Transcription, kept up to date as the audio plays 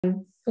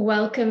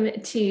Welcome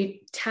to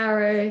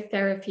Tarot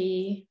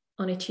Therapy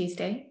on a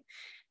Tuesday.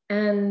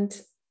 And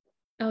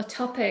our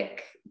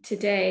topic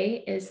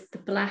today is the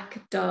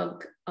black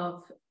dog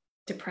of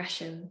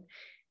depression.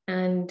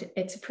 And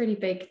it's a pretty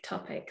big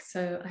topic,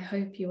 so I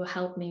hope you will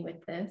help me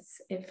with this.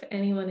 If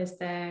anyone is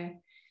there,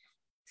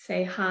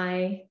 say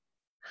hi.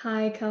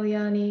 Hi,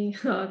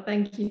 Kalyani. Oh,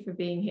 thank you for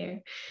being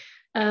here.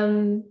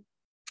 And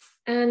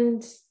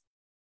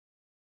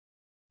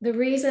the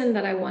reason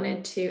that I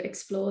wanted to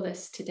explore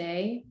this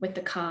today with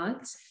the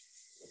cards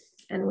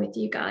and with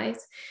you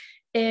guys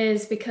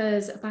is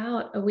because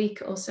about a week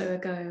or so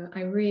ago,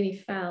 I really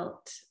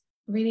felt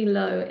really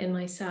low in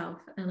myself,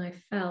 and I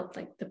felt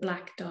like the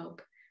black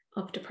dog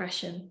of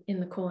depression in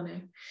the corner,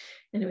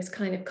 and it was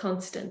kind of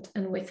constant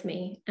and with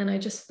me. And I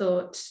just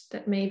thought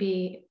that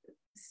maybe,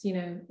 you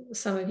know,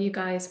 some of you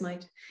guys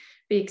might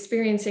be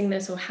experiencing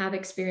this or have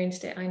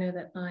experienced it. I know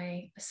that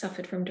I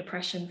suffered from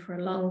depression for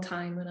a long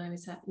time when I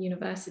was at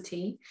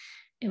university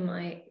in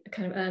my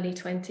kind of early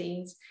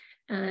 20s.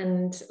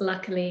 And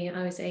luckily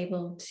I was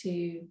able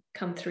to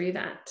come through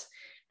that.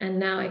 And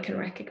now I can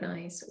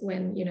recognize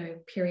when, you know,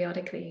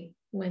 periodically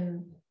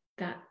when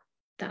that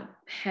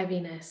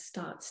heaviness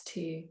starts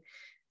to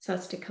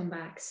come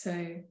back.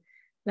 So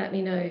let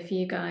me know if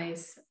you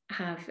guys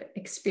have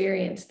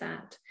experienced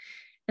that.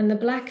 And the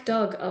black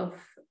dog of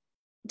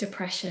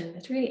depression,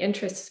 it really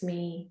interests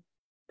me,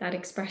 that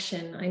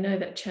expression. I know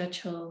that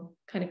Churchill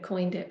kind of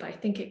coined it, but I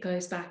think it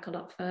goes back a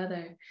lot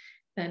further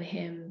than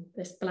him.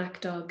 This black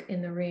dog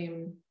in the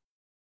room,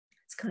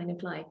 it's kind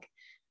of like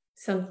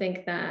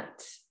something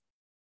that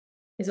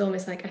is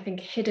almost like, I think,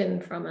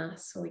 hidden from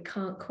us, or we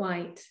can't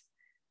quite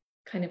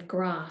kind of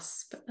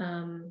grasp.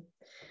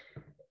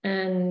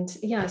 And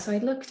yeah, so I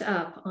looked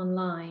up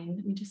online,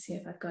 let me just see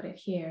if I've got it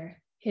here,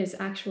 his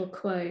actual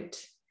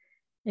quote.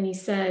 And he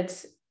said,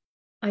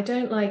 "I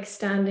don't like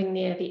standing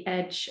near the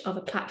edge of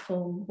a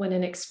platform when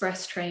an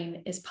express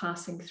train is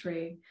passing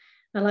through.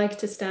 I like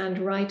to stand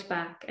right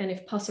back and,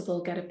 if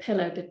possible, get a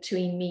pillar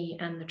between me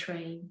and the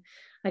train.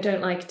 I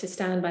don't like to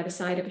stand by the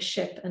side of a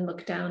ship and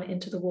look down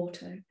into the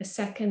water. A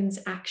second's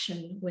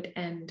action would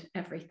end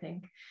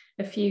everything.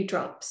 A few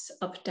drops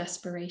of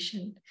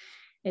desperation,"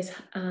 is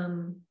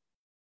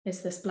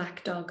this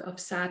black dog of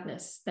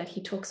sadness that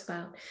he talks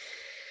about.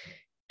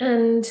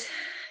 And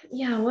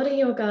yeah, what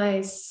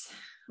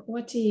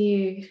do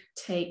you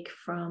take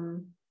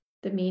from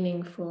the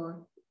meaning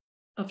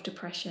of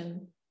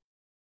depression?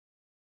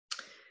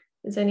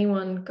 Has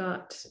anyone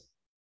got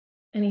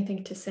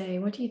anything to say?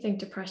 What do you think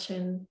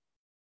depression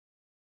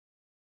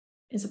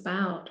is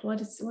about?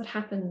 What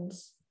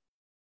happens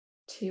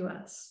to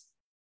us?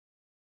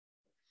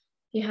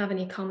 If you have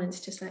any comments,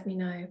 just let me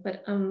know.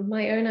 But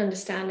my own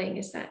understanding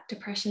is that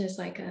depression is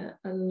like a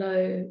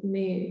low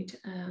mood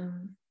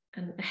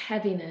and a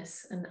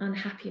heaviness and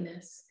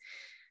unhappiness.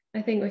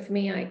 I think with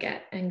me, I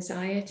get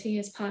anxiety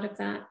as part of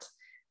that,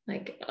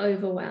 like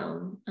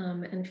overwhelm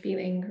and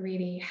feeling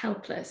really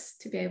helpless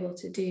to be able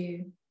to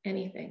do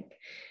anything.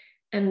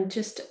 And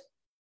just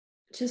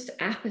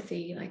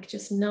apathy, like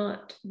just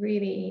not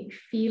really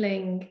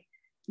feeling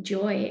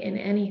joy in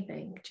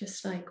anything,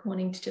 just like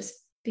wanting to just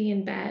be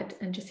in bed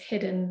and just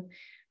hidden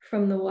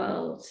from the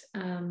world.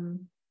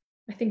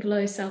 I think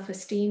low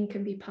self-esteem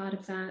can be part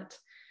of that.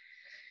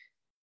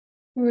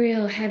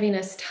 Real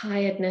heaviness,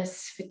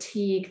 tiredness,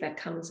 fatigue that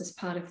comes as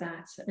part of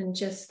that. And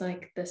just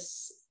like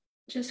this,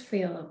 I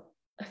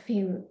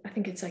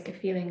think it's like a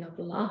feeling of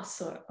loss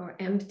or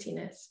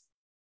emptiness.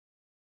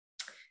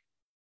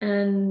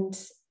 And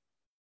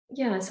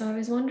yeah, so I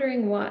was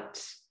wondering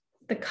what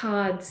the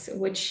cards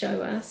would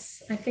show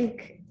us. I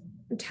think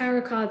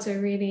tarot cards are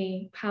a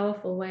really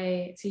powerful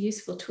way. It's a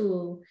useful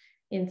tool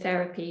in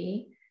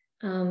therapy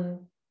to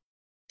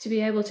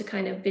be able to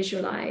kind of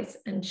visualize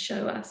and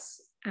show us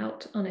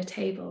out on a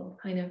table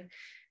kind of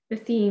the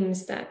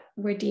themes that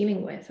we're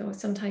dealing with, or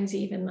sometimes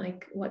even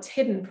like what's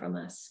hidden from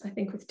us. I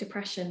think with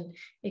depression,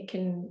 it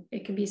can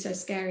be so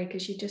scary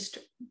because you just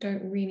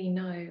don't really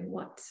know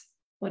what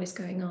is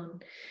going on.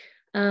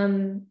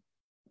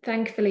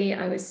 Thankfully,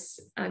 I was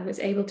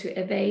able to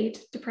evade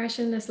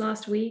depression this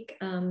last week.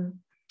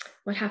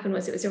 What happened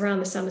was, it was around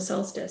the summer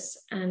solstice,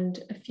 and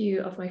a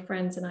few of my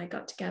friends and I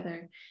got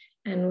together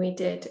and we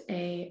did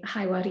a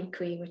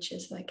haiwarikui, which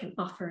is like an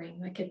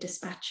offering, like a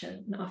dispatcher,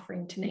 an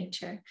offering to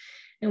nature.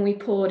 And we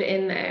poured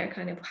in there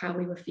kind of how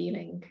we were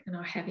feeling and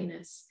our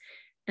heaviness.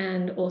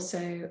 And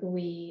also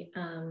we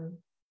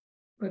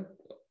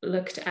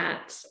looked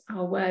at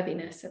our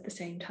worthiness at the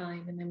same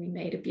time. And then we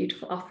made a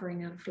beautiful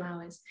offering out of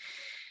flowers.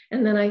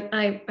 And then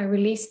I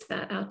released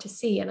that out to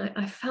sea. And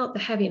I felt the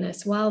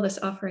heaviness while this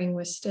offering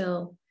was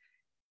still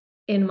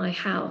in my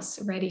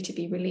house, ready to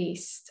be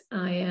released.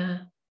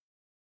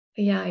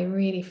 I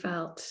really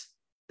felt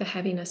the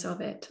heaviness of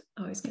it.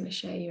 I was going to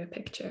share you a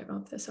picture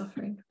of this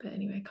offering, but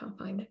anyway, I can't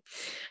find it.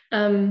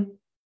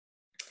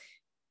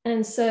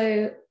 And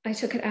so I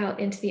took it out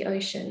into the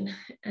ocean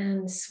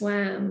and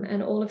swam,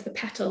 and all of the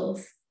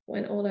petals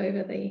went all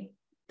over the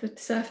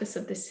surface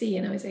of the sea,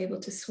 and I was able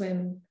to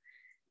swim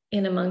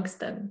in amongst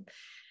them.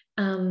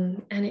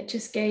 And it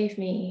just gave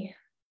me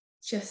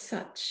just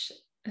such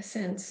a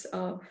sense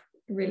of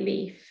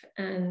relief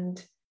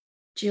and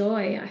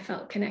joy. I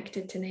felt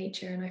connected to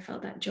nature and I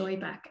felt that joy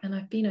back, and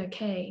I've been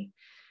okay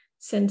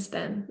since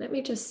then. Let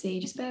me just see,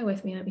 just bear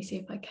with me. Let me see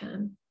if I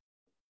can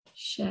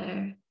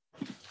share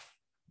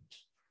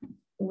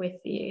with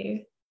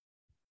you.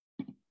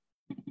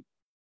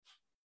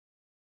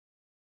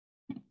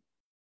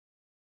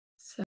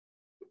 So,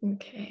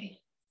 okay.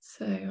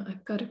 So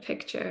I've got a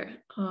picture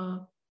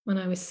of when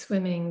I was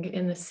swimming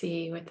in the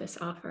sea with this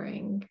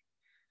offering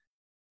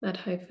that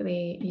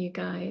hopefully you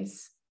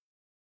guys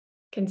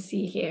can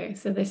see here.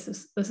 So this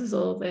is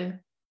all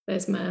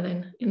there's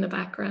man in the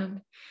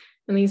background.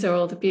 And these are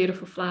all the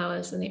beautiful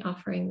flowers and the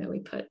offering that we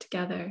put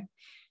together.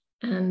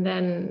 And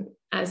then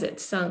as it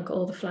sunk,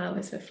 all the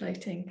flowers were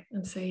floating.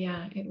 And so,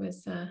 yeah, it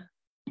was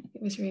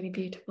really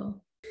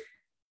beautiful.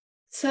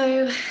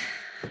 So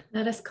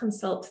let us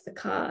consult the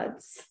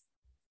cards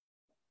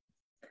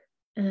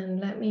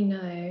and let me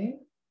know.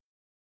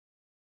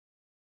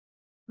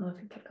 Oh, I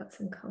think I've got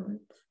some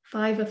comments.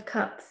 5 of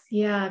Cups.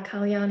 Yeah,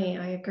 Kalyani,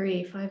 I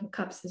agree. 5 of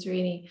Cups is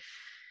really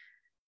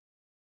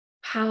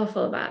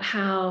powerful about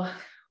how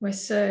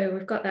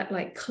we've got that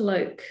like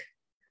cloak,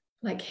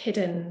 like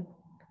hidden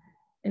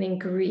and in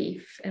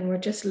grief, and we're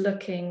just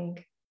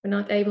looking, we're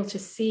not able to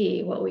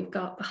see what we've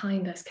got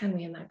behind us, can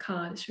we, in that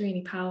card? It's a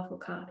really powerful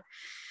card.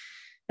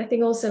 I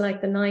think also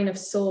like the 9 of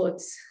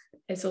Swords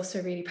is also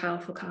a really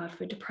powerful card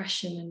for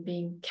depression and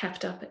being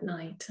kept up at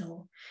night,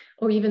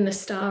 or even the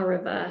Star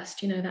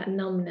reversed, you know, that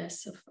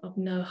numbness of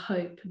no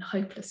hope and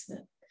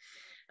hopelessness.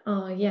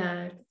 Oh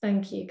yeah,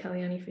 thank you,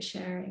 Kalyani, for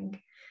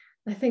sharing.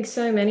 I think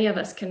so many of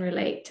us can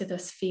relate to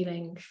this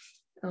feeling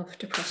of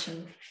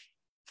depression.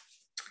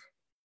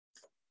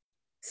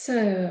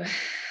 So, I'm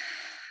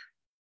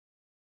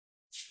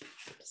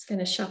just going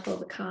to shuffle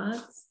the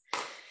cards.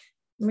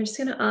 And we're just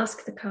going to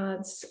ask the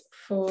cards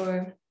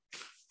for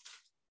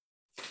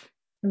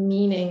a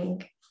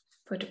meaning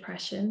for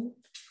depression.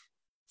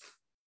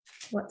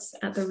 What's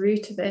at the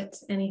root of it?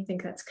 Anything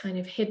that's kind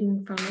of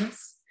hidden from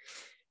us.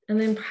 And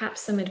then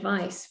perhaps some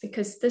advice,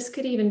 because this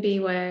could even be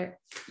where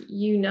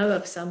you know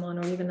of someone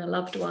or even a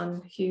loved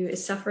one who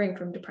is suffering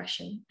from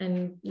depression,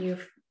 and you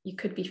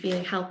could be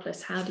feeling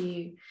helpless. How do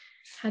you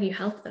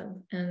help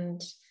them?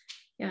 And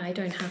yeah, I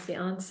don't have the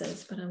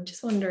answers, but I'm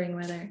just wondering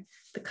whether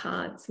the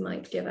cards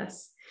might give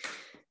us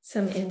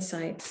some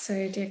insight.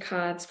 So dear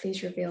cards,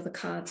 please reveal the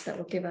cards that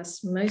will give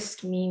us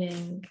most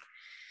meaning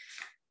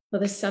for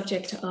the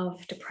subject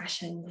of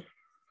depression.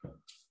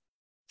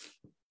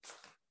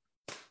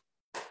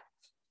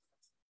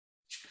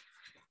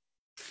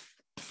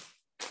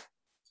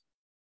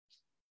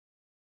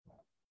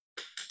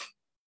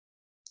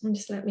 And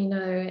just let me know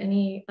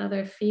any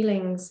other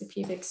feelings if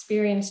you've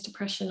experienced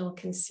depression or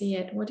can see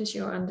it. What is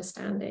your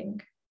understanding?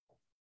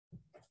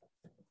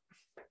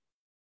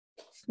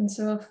 And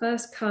so our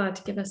first card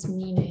to give us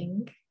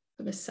meaning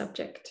for the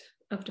subject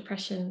of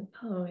depression,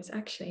 is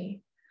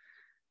actually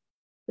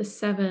the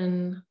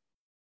 7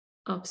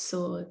 of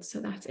Swords. So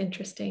that's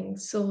interesting.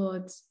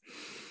 Swords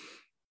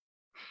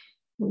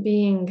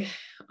being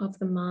of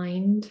the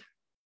mind.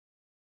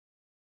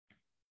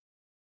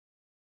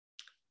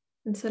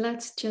 And so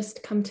let's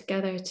just come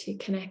together to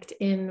connect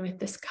in with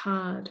this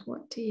card.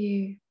 What do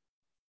you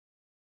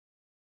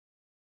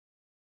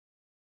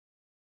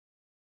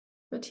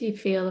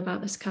feel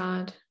about this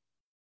card?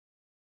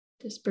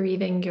 Just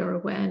breathing your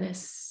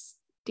awareness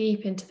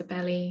deep into the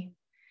belly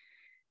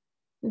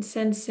and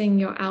sensing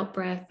your out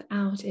breath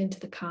out into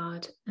the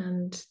card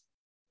and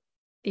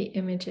the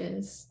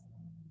images.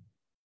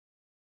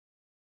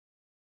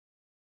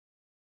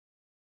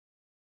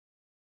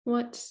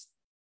 What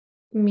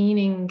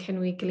meaning can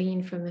we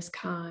glean from this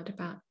card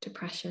about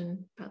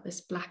depression, about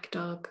this black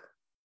dog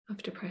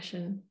of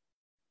depression?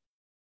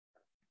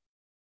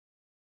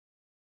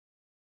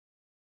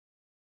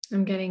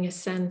 I'm getting a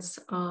sense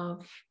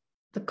of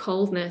the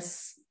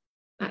coldness,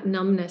 that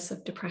numbness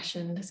of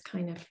depression, this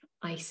kind of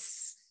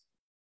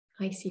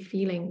icy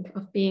feeling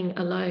of being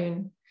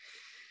alone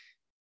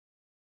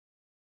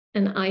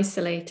and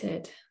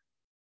isolated,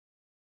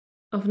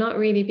 of not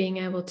really being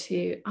able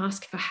to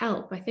ask for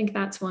help. I think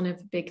that's one of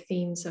the big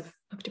themes of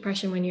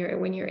depression. When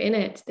you're in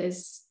it,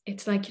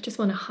 it's like you just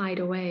want to hide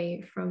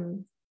away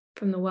from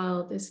the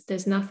world.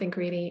 There's nothing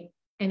really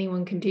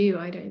anyone can do,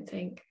 I don't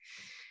think.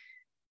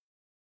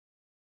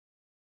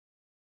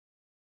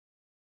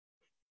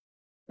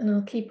 And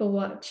I'll keep a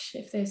watch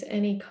if there's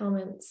any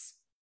comments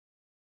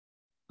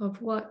of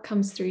what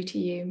comes through to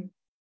you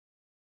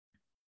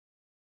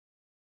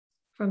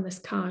from this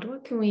card.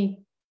 What can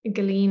we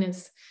glean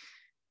as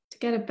to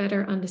get a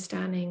better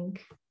understanding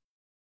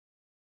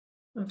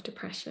of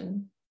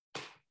depression?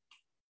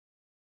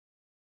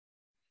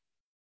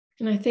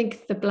 And I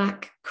think the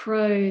black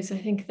crows, I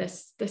think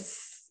this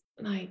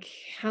like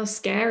how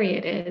scary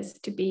it is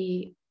to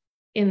be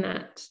in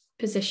that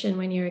position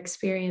when you're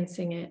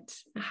experiencing it,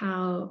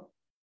 how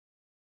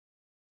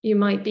you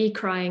might be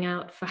crying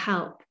out for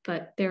help,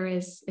 but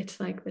it's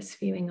like this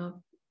feeling of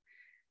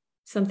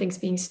something's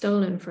being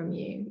stolen from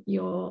you.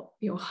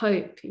 Your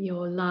hope,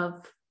 your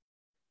love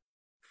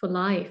for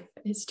life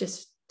is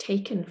just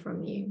taken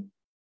from you.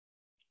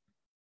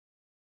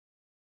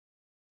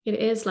 It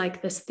is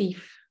like this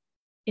thief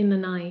in the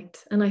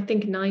night. And I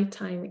think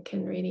nighttime it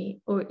can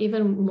really, or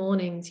even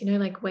mornings,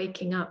 like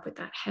waking up with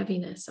that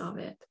heaviness of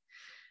it.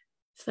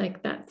 It's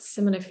like that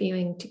similar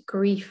feeling to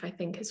grief, I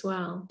think, as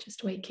well.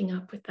 Just waking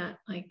up with that,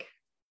 like,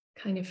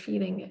 kind of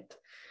feeling it.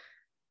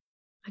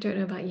 I don't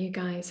know about you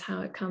guys,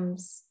 how it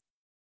comes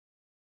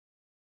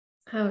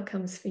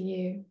for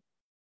you.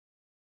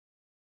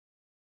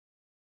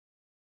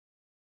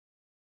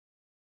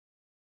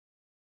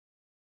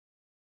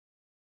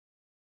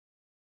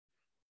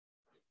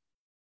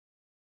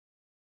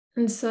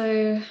 And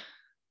so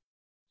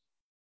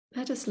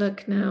let us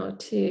look now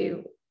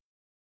to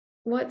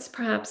what's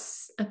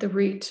perhaps at the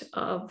root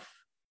of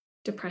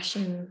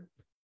depression.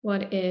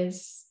 What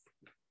is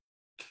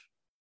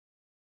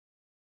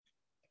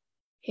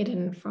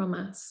hidden from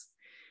us?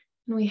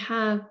 And we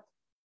have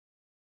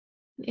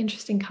an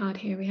interesting card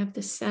here. We have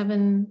the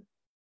 7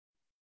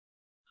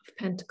 of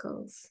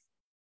Pentacles.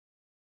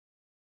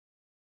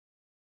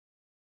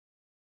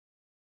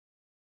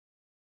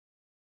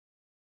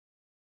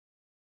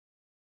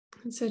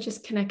 And so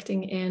just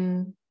connecting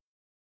in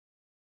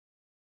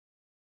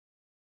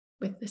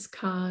with this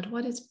card,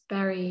 what is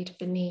buried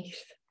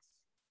beneath?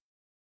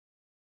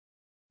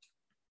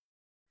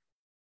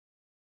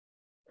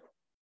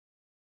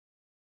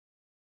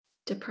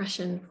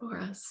 Depression for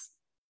us.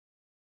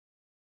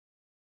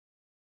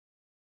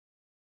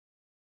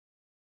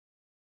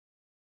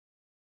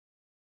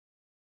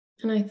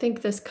 And I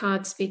think this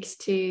card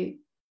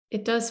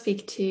does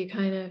speak to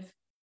kind of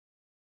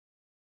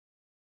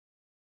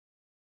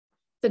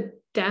the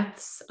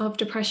depths of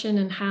depression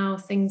and how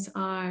things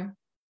are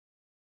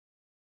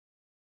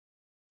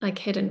like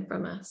hidden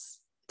from us.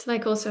 It's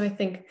like also, I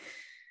think,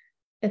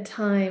 a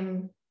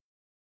time,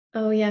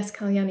 oh yes,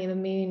 Kalyani, the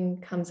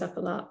moon comes up a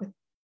lot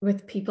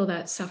with people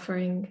that's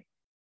suffering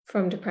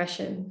from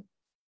depression.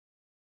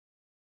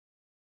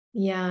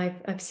 Yeah,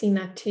 I've seen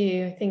that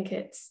too. I think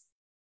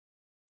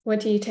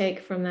what do you take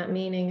from that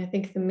meaning? I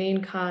think the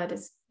moon card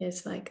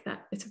is like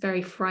that. It's a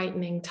very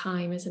frightening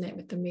time, isn't it,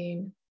 with the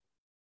moon?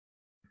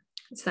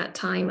 It's that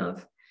time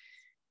of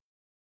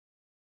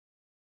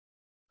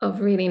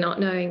really not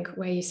knowing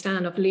where you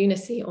stand, of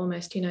lunacy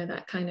almost,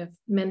 that kind of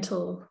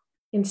mental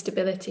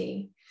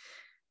instability,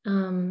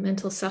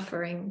 mental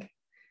suffering.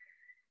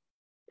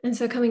 And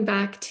so coming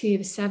back to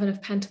the 7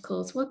 of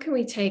Pentacles, what can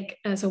we take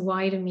as a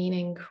wider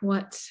meaning?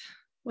 What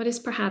is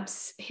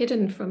perhaps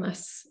hidden from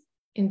us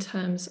in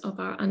terms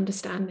of our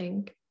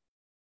understanding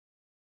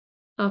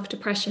of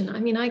depression?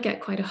 I mean, I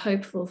get quite a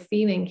hopeful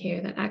feeling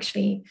here that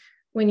actually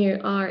when you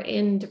are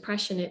in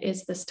depression, it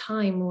is this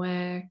time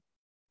where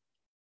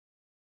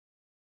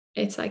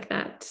it's like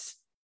that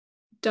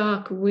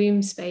dark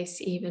womb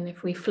space, even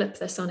if we flip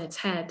this on its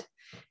head,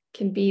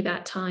 can be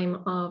that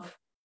time of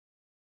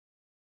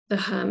the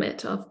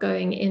hermit, of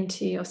going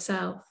into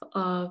yourself,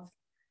 of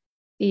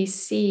these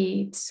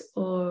seeds,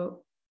 or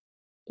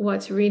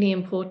what's really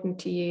important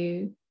to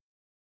you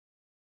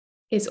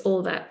is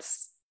all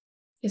that's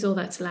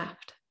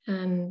left.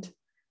 And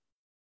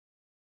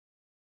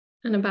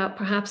about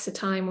perhaps a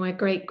time where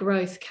great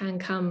growth can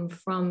come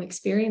from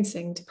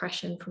experiencing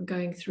depression, from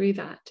going through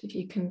that. If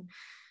you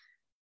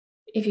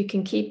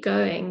can keep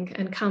going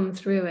and come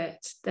through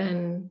it,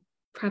 then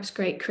perhaps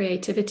great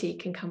creativity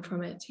can come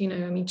from it. I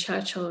mean,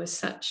 Churchill was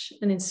such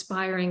an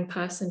inspiring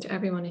person to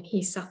everyone, and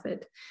he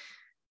suffered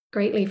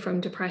greatly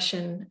from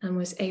depression and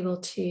was able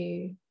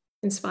to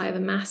inspire the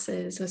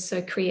masses, was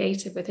so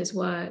creative with his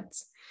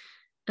words.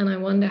 And I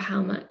wonder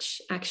how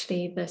much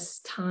actually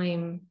this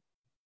time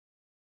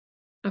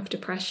of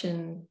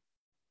depression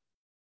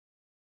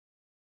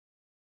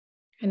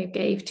kind of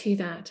gave to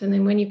that. And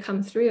then when you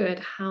come through it,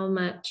 how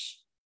much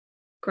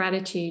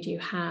gratitude you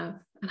have,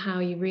 and how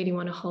you really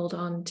want to hold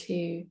on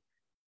to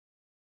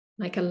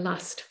like a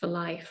lust for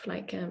life.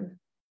 Like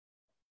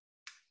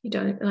you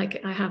don't,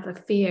 like, I have a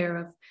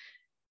fear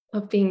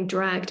of being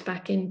dragged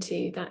back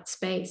into that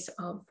space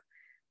of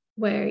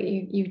where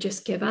you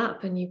just give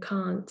up and you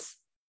can't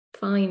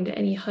find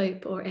any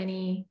hope or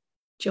any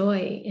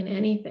joy in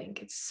anything.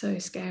 It's so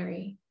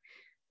scary.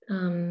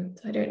 So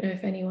I don't know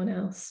if anyone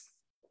else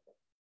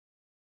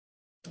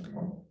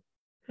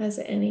has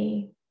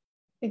any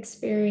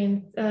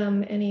experience,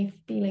 any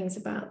feelings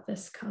about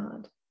this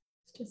card.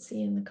 Let's just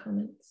see in the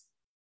comments.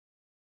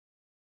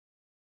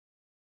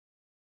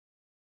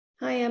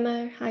 Hi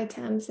Emma, hi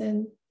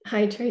Tamsin,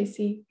 hi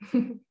Tracy.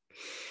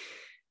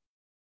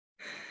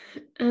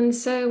 And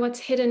so what's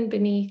hidden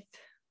beneath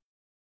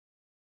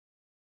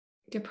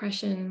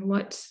depression?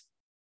 What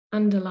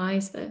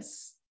underlies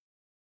this?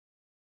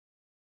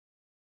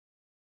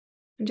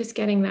 I'm just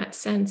getting that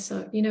sense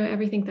of,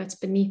 everything that's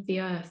beneath the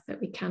earth that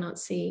we cannot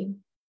see.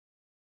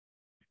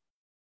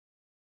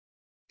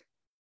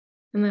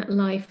 And that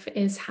life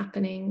is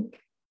happening,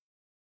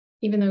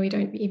 even though we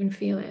don't even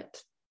feel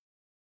it.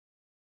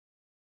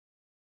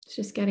 It's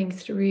just getting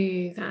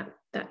through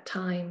that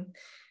time.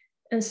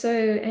 And so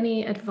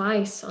any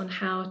advice on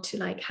how to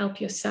like help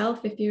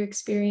yourself if you're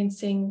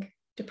experiencing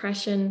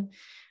depression?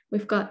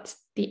 We've got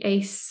the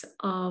Ace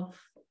of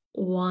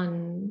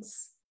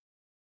Wands.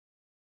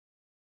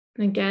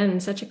 And again,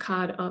 such a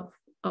card of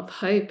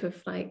hope,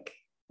 of like,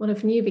 well,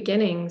 of new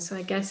beginnings. So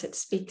I guess it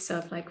speaks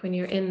of like when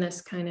you're in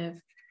this kind of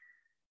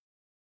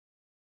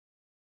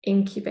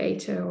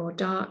incubator or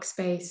dark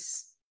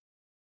space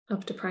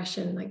of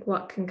depression, like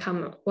what can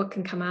come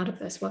out of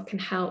this, what can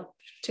help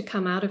to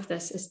come out of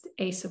this is the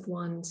Ace of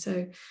Wands.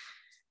 So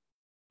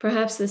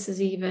perhaps this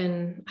is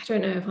even, I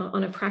don't know, if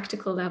on a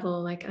practical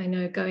level, like I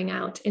know going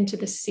out into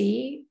the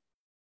sea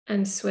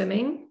and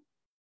swimming,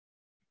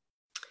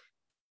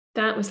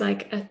 that was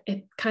like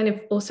it kind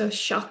of also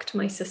shocked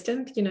my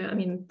system. You know, I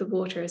mean, the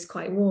water is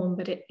quite warm,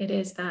 but it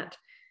is that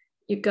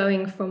you're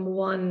going from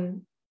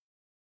one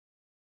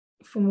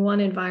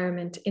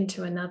environment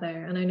into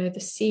another. And I know the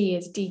sea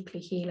is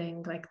deeply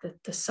healing, like the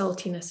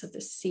saltiness of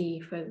the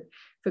sea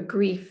for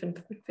grief and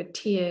for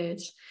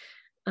tears.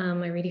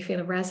 I really feel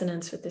a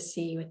resonance with the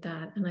sea with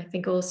that. And I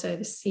think also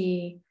the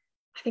sea,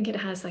 I think it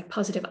has like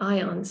positive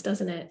ions,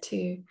 doesn't it,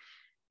 too,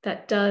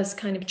 that does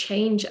kind of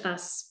change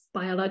us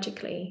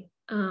biologically.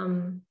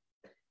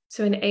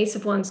 So an Ace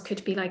of Wands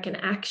could be like an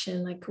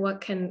action, like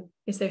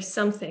is there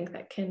something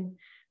that can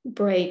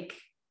break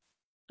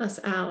us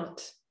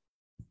out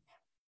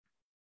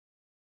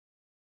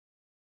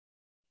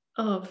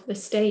of the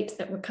state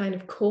that we're kind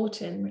of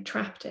caught in, we're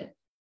trapped in?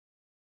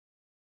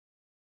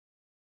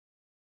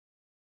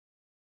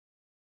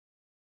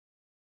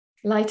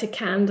 Light a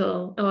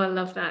candle. Oh, I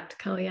love that,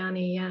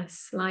 Kalyani.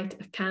 Yes, light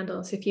a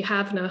candle. So if you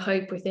have no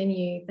hope within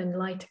you, then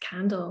light a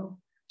candle.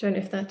 Don't know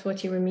if that's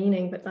what you were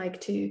meaning, but like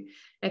to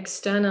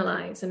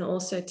externalize and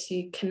also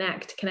to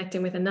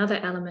connecting with another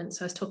element.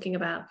 So I was talking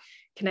about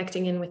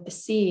connecting in with the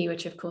sea,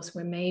 which of course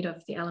we're made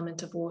of the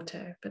element of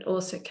water, but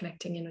also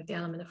connecting in with the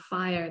element of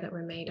fire that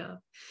we're made of.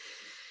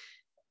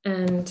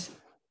 And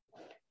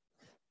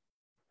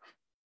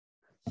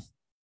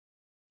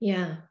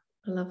yeah,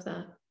 I love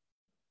that.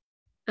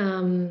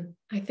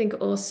 I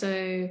think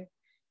also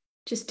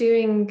just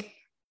doing,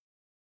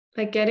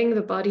 like getting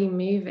the body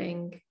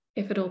moving,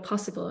 if at all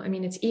possible. I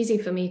mean, it's easy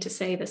for me to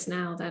say this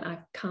now that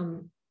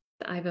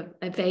I've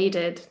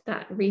evaded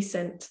that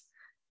recent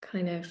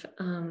kind of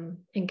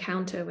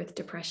encounter with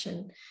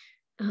depression.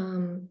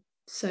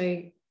 So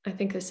I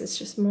think this is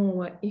just more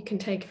what you can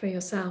take for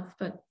yourself.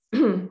 But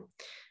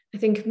I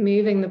think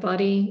moving the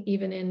body,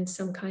 even in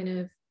some kind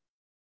of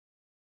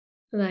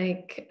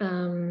like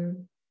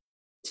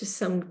just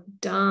some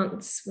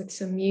dance with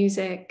some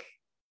music,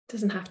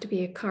 doesn't have to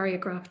be a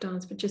choreographed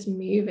dance, but just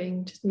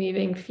moving,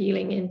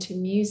 feeling into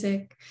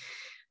music.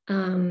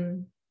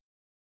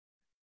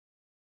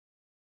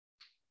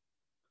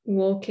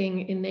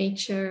 Walking in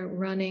nature,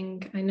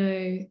 running. I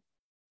know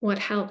what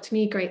helped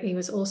me greatly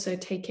was also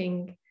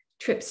taking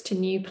trips to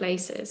new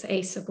places.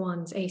 Ace of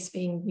Wands, Ace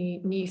being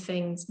new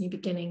things, new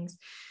beginnings.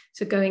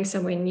 So going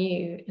somewhere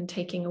new and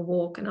taking a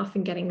walk, and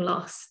often getting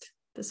lost.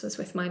 This was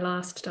with my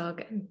last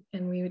dog,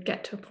 and we would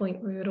get to a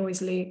point where we would always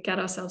get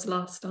ourselves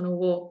lost on a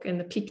walk in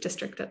the Peak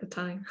District at the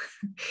time.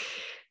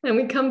 And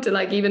we come to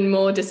like even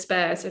more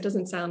despair. So it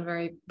doesn't sound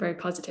very, very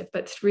positive,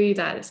 but through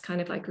that, it's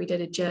kind of like we did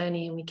a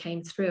journey and we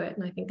came through it.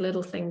 And I think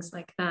little things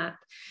like that,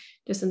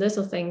 just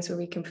little things where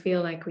we can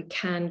feel like we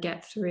can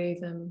get through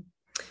them.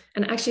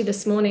 And actually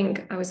this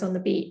morning I was on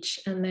the beach,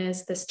 and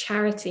there's this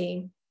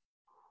charity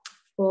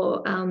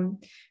for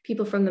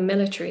people from the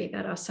military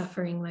that are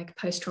suffering like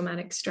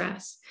post-traumatic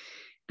stress.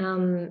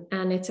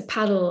 And it's a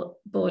paddle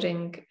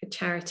boarding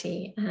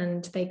charity,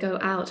 and they go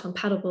out on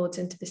paddle boards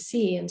into the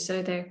sea. And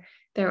so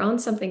they're on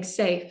something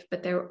safe,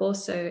 but they're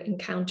also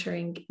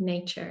encountering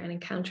nature and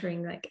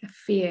encountering like a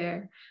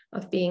fear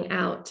of being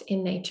out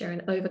in nature,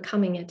 and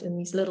overcoming it in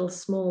these little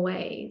small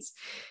ways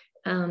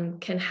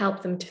can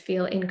help them to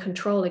feel in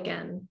control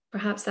again.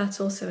 Perhaps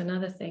that's also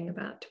another thing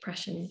about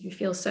depression. You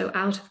feel so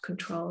out of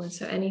control. And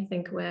so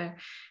anything where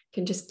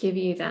can just give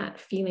you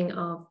that feeling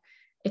of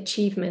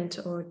achievement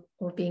or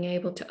being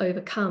able to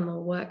overcome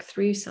or work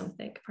through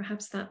something.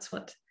 Perhaps that's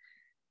what,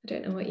 I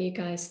don't know what you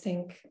guys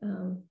think.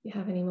 If you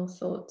have any more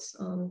thoughts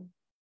on.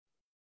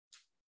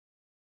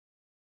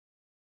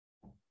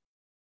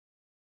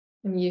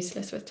 I'm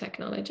useless with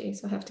technology,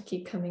 so I have to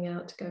keep coming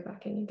out to go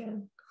back in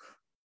again.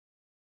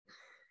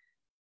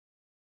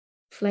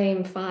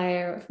 Flame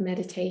fire of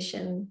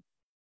meditation.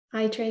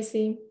 Hi,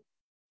 Tracy.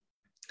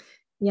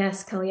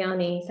 Yes,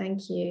 Kalyani,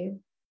 thank you.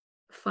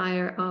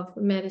 Fire of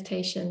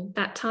meditation.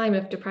 That time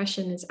of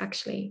depression is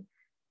actually,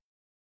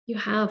 you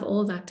have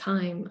all that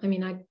time. I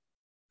mean,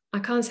 I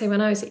can't say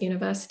when I was at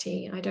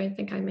university, I don't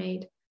think I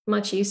made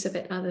much use of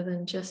it other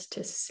than just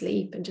to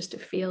sleep and just to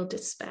feel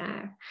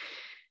despair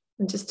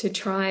and just to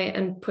try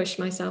and push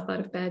myself out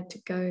of bed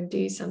to go and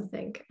do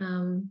something.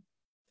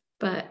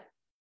 But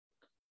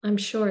I'm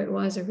sure it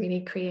was a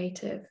really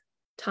creative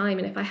time.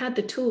 And if I had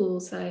the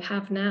tools that I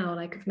have now,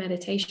 like of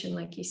meditation,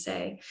 like you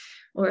say,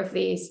 or of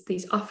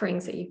these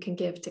offerings that you can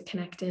give to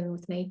connect in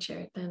with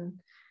nature, then,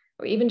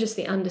 or even just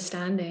the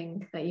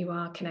understanding that you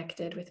are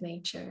connected with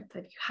nature,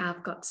 that you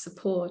have got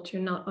support,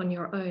 you're not on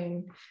your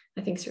own,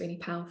 I think is really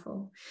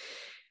powerful.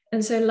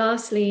 And so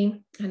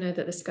lastly, I know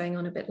that this is going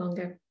on a bit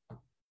longer,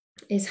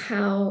 is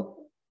how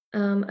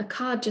a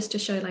card just to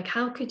show like,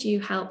 how could you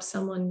help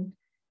someone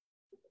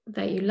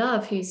that you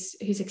love who's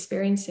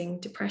experiencing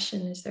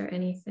depression? Is there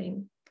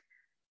anything?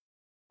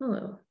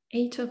 Oh,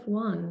 8 of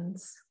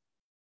Wands.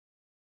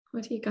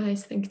 What do you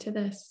guys think to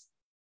this?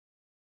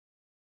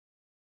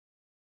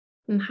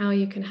 And how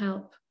you can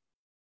help?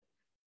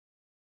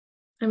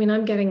 I mean,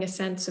 I'm getting a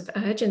sense of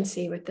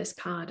urgency with this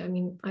card. I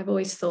mean, I've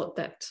always thought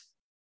that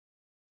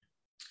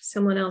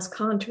someone else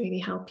can't really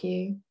help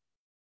you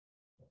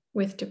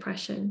with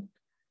depression.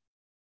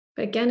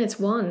 But again, it's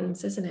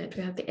wands, isn't it?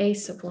 We have the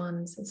Ace of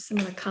Wands and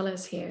similar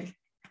colors here.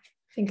 I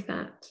think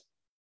that.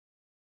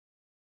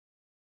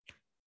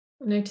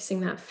 I'm noticing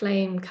that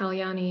flame,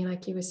 Kalyani,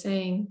 like you were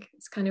saying,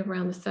 it's kind of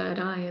around the third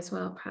eye as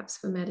well, perhaps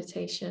for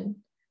meditation.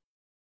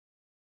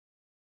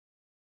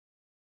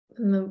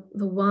 And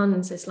the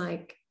wands is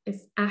like,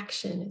 it's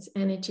action, it's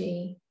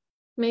energy.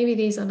 Maybe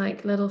these are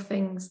like little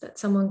things that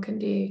someone can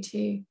do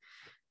to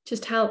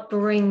just help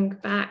bring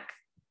back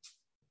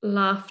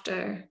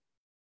laughter,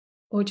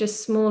 or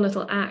just small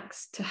little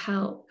acts to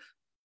help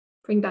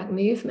bring back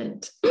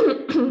movement.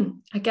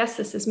 I guess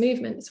this is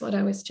movement, is what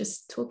I was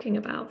just talking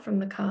about from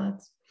the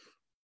cards.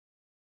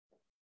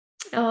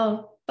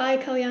 Oh, bye,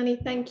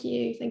 Kalyani. Thank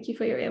you. Thank you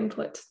for your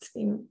input. It's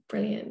been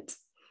brilliant.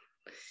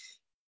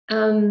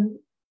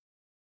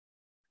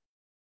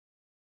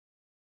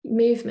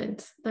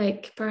 Movement,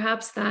 like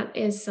perhaps that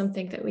is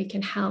something that we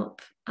can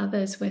help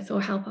others with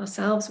or help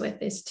ourselves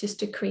with, is just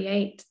to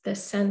create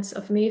this sense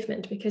of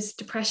movement, because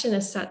depression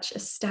is such a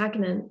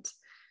stagnant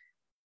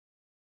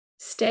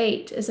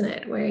state, isn't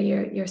it, where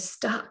you're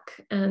stuck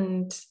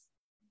and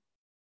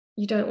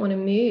you don't want to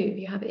move,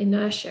 you have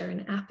inertia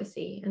and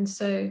apathy. And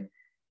so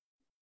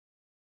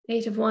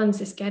 8 of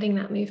Wands is getting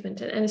that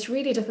movement, and it's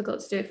really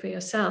difficult to do it for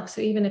yourself.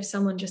 So even if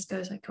someone just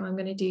goes like, oh, I'm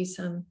going to do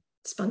some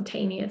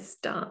spontaneous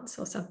dance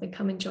or something,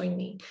 come and join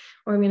me,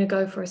 or I'm going to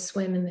go for a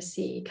swim in the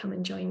sea, come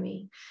and join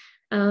me,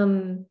 or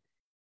I'm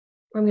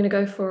going to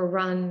go for a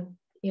run,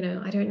 you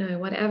know, I don't know,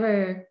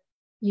 whatever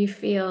you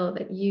feel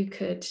that you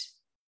could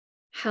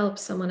help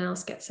someone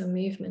else get some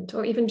movement,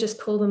 or even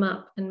just call them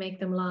up and make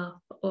them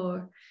laugh,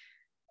 or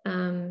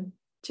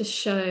just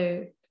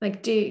show,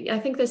 like, do. I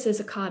think this is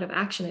a card of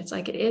action. It's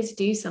like, it is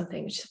do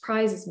something, which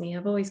surprises me.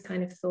 I've always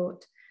kind of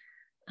thought,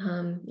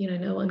 you know,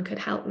 no one could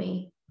help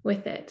me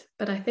with it,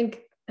 but I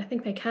think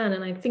they can.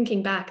 And I'm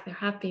thinking back, there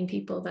have been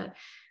people that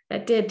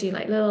did do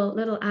like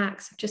little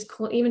acts of just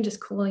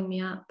calling me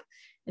up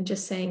and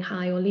just saying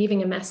hi, or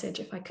leaving a message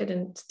if I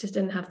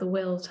didn't have the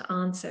will to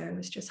answer and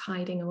was just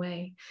hiding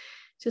away.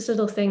 Just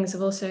little things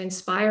of also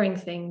inspiring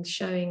things,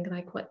 showing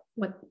like what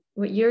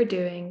you're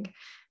doing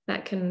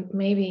that can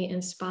maybe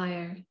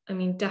inspire. I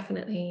mean,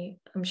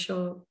 definitely, I'm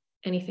sure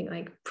anything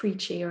like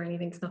preachy or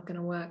anything's not going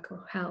to work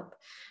or help,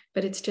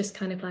 but it's just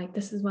kind of like,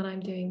 this is what I'm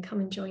doing, come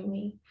and join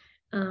me,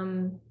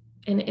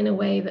 in a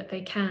way that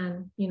they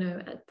can, you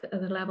know, at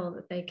the level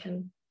that they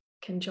can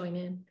join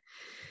in.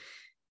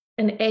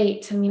 And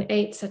 8, I mean,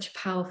 8's such a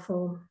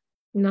powerful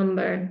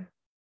number.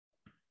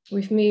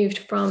 We've moved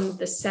from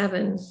the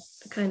 7,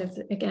 the kind of,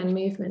 again,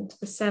 movement,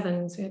 the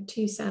 7s. We had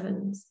 2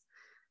 7s,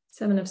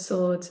 7 of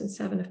Swords and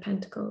 7 of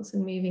Pentacles,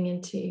 and moving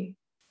into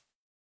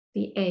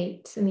the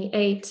 8. And the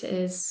 8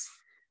 is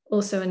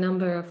also a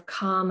number of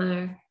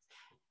karma,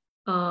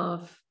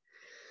 of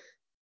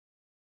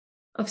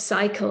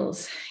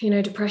cycles. You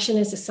know, depression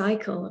is a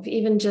cycle of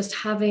even just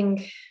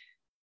having,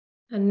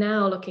 and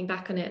now looking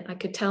back on it, I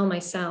could tell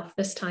myself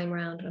this time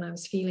around when I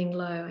was feeling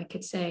low, I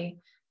could say,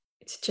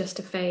 it's just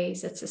a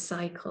phase, it's a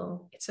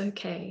cycle, it's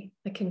okay.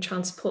 I can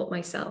transport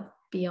myself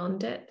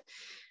beyond it,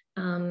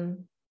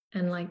 and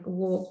like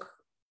walk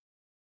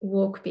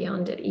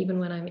beyond it even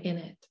when I'm in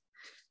it.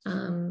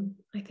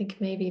 I think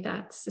maybe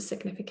that's the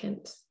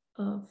significance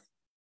of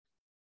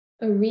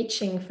a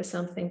reaching for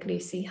something.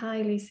 Lucy,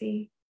 hi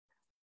Lucy.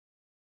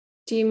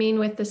 Do you mean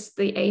with this,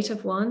 the 8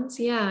 of Wands?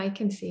 Yeah, I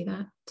can see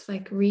that. It's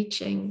like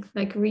reaching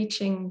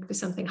for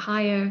something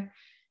higher,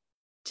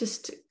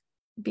 just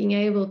being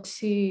able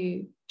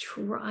to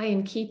try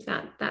and keep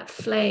that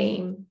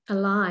flame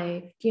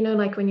alive. You know,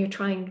 like when you're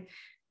trying,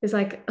 there's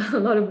like a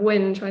lot of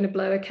wind trying to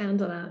blow a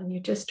candle out, and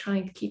you're just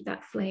trying to keep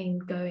that flame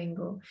going,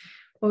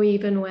 or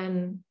even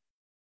when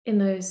in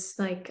those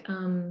like,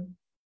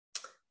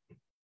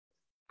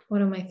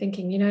 what am I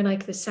thinking? You know,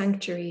 like the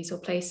sanctuaries or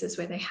places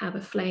where they have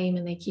a flame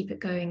and they keep it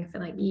going for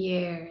like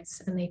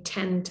years, and they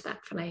tend to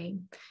that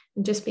flame,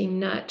 and just being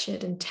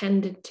nurtured and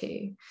tended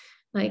to,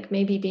 like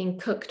maybe being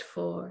cooked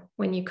for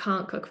when you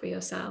can't cook for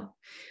yourself,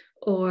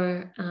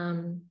 or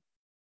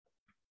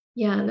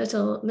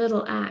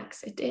little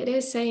acts. It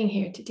is saying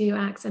here to do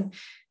acts. And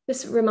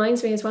this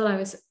reminds me as well,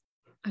 I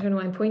don't know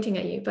why I'm pointing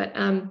at you, but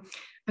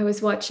I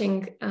was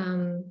watching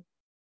an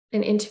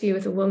interview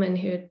with a woman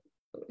who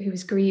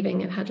was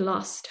grieving and had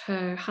lost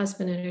her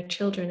husband and her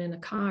children in a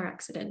car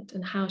accident,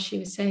 and how she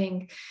was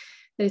saying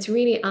that it's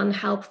really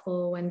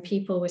unhelpful when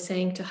people were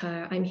saying to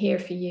her, I'm here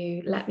for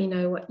you, let me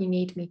know what you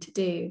need me to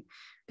do.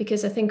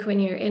 Because I think when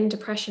you're in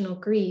depression or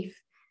grief,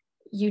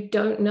 you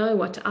don't know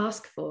what to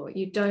ask for.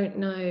 You don't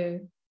know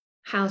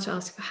how to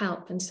ask for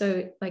help. And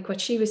so like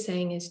what she was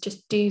saying is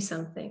just do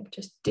something,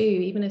 just do,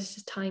 even if it's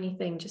just a tiny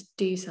thing, just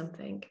do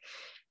something.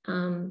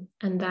 And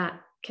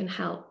that can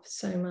help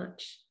so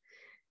much.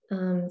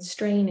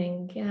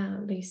 Straining, yeah,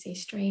 Lucy,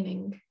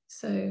 straining.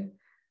 So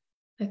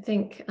I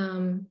think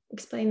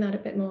explain that a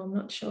bit more. I'm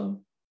not sure.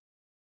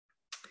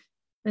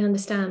 I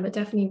understand, but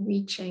definitely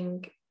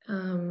reaching.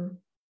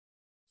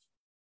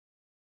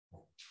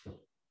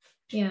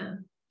 Yeah,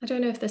 I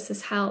don't know if this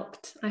has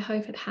helped. I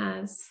hope it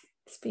has.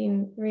 It's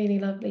been really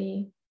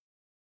lovely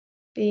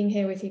being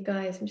here with you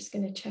guys. I'm just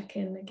going to check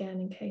in again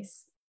in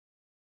case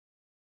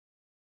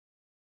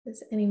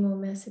there's any more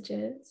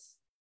messages.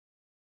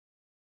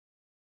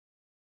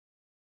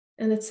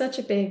 And it's such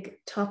a big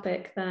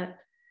topic that,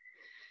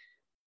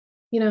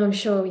 you know, I'm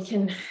sure we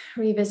can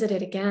revisit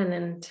it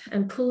again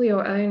and pull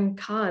your own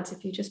cards.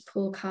 If you just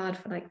pull a card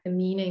for like the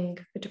meaning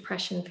for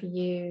depression for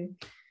you,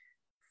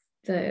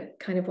 the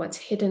kind of what's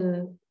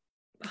hidden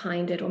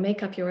behind it, or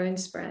make up your own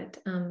spread,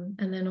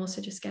 and then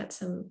also just get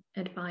some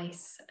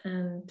advice.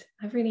 And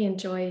I've really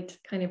enjoyed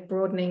kind of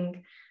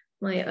broadening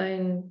my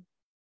own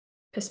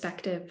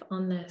perspective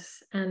on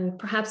this, and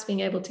perhaps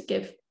being able to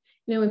give,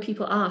 you know, when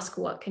people ask,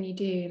 what can you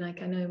do?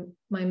 Like I know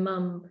my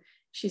mum,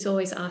 she's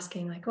always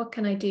asking like, what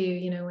can I do,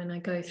 you know, when I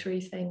go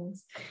through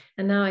things?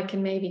 And now I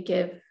can maybe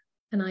give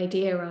an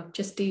idea of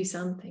just do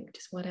something,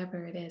 just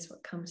whatever it is,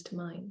 what comes to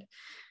mind.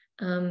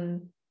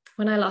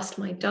 When I lost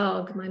my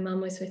dog, my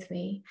mum was with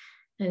me,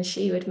 and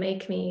she would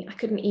make me, I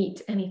couldn't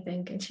eat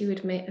anything, and she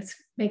would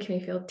make me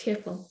feel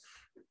tearful.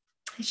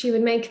 She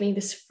would make me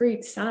this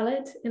fruit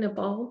salad in a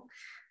bowl,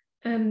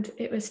 and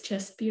it was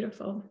just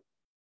beautiful.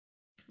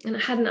 And I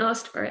hadn't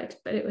asked for it,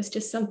 but it was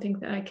just something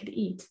that I could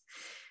eat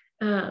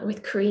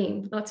with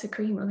cream, lots of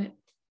cream on it.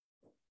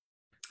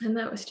 And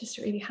that was just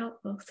really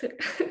helpful. So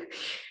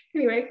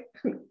anyway,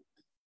 I'm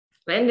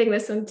ending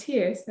this on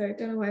tears, so I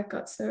don't know why I've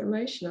got so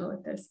emotional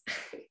with this.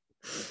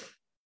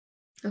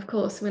 Of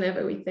course,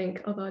 whenever we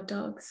think of our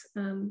dogs,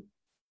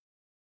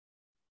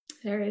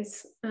 there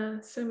is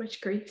so much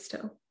grief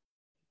still.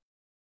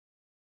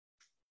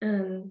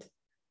 And,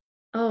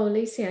 oh,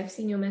 Lucy, I've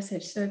seen your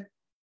message. So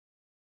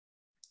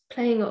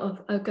playing off,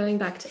 going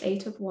back to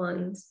 8 of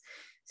Wands,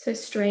 so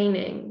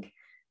straining,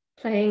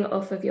 playing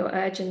off of your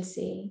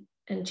urgency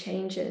and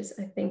changes.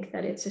 I think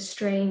that it's a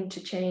strain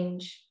to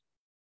change.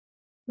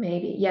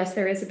 Maybe, yes,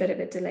 there is a bit of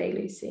a delay,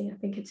 Lucy. I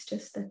think it's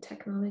just the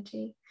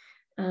technology.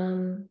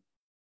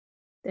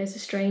 There's a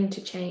strain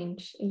to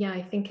change. Yeah,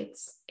 I think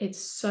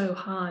it's so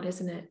hard,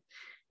 isn't it?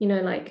 You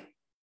know, like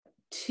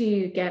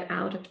to get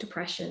out of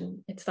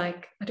depression. It's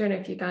like, I don't know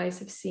if you guys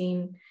have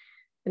seen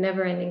The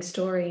Never-Ending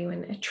Story,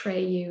 when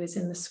Atreyu is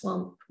in the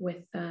swamp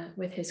with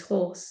his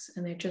horse,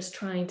 and they're just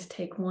trying to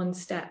take one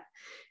step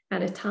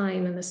at a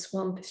time, and the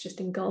swamp is just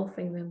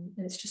engulfing them,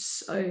 and it's just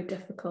so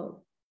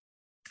difficult.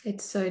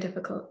 It's so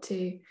difficult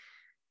to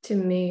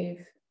move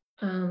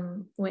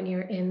when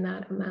you're in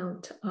that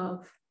amount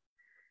of.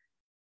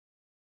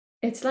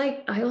 It's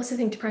like, I also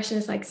think depression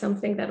is like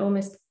something that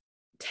almost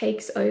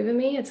takes over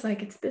me. It's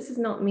like, this is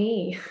not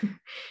me.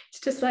 It's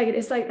just like,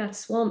 it's like that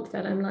swamp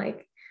that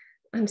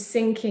I'm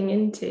sinking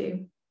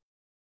into.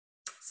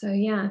 So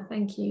yeah,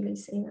 thank you,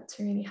 Lucy. That's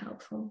really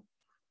helpful.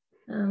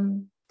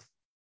 And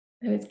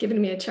it's given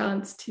me a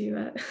chance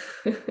to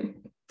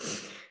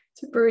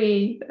to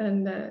breathe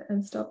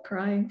and stop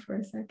crying for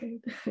a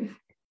second.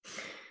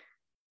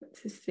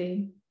 To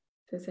see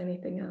if there's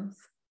anything else.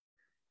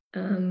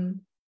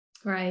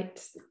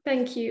 Right.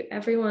 Thank you,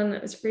 everyone.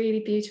 That was really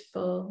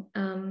beautiful.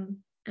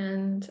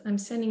 And I'm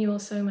sending you all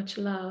so much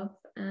love.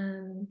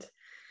 And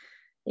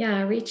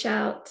yeah, reach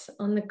out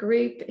on the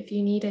group if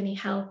you need any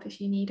help,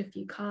 if you need a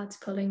few cards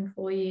pulling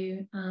for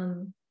you.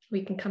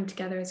 We can come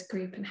together as a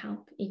group and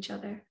help each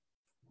other.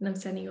 And I'm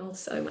sending you all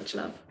so much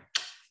love.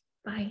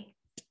 Bye.